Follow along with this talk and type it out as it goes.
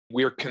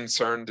We're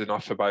concerned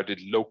enough about it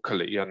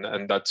locally,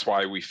 and that's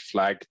why we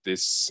flagged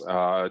this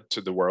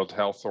to the World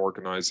Health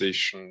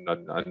Organization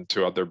and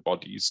to other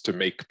bodies to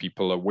make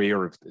people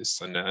aware of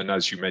this. And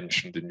as you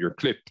mentioned in your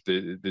clip,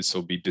 this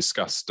will be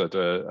discussed at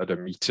a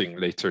meeting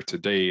later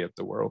today at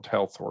the World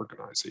Health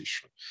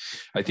Organization.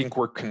 I think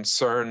we're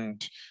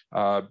concerned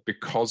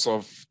because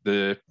of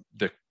the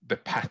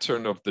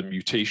pattern of the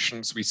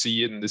mutations we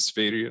see in this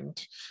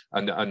variant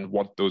and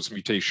what those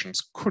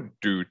mutations could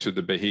do to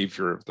the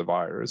behavior of the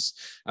virus.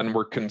 And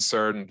we're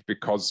concerned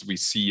because we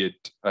see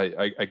it,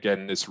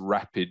 again, this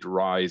rapid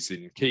rise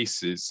in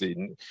cases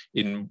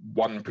in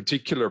one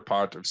particular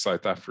part of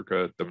South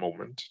Africa at the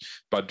moment.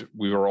 But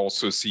we are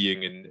also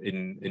seeing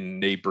in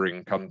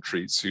neighboring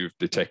countries who've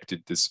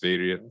detected this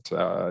variant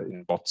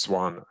in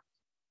Botswana.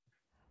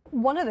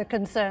 One of the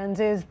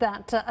concerns is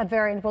that a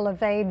variant will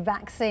evade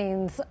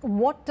vaccines.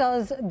 What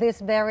does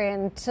this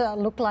variant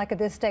look like at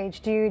this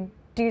stage? Do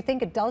you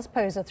think it does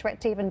pose a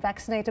threat to even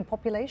vaccinated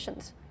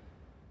populations?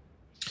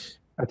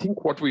 I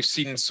think what we've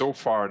seen so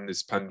far in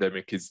this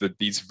pandemic is that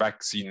these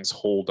vaccines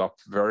hold up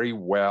very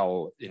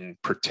well in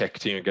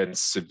protecting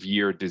against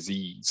severe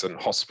disease and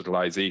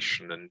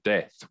hospitalization and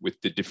death with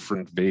the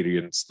different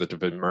variants that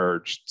have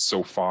emerged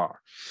so far.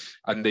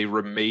 And they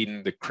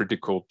remain the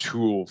critical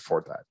tool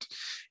for that.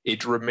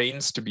 It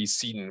remains to be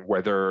seen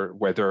whether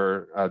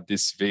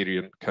this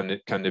variant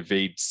can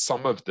evade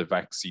some of the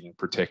vaccine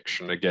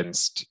protection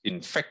against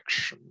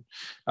infection,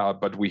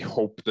 but we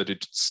hope that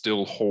it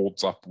still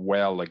holds up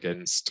well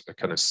against a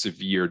kind of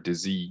severe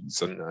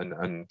disease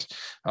and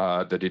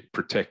that it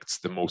protects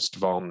the most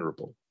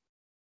vulnerable.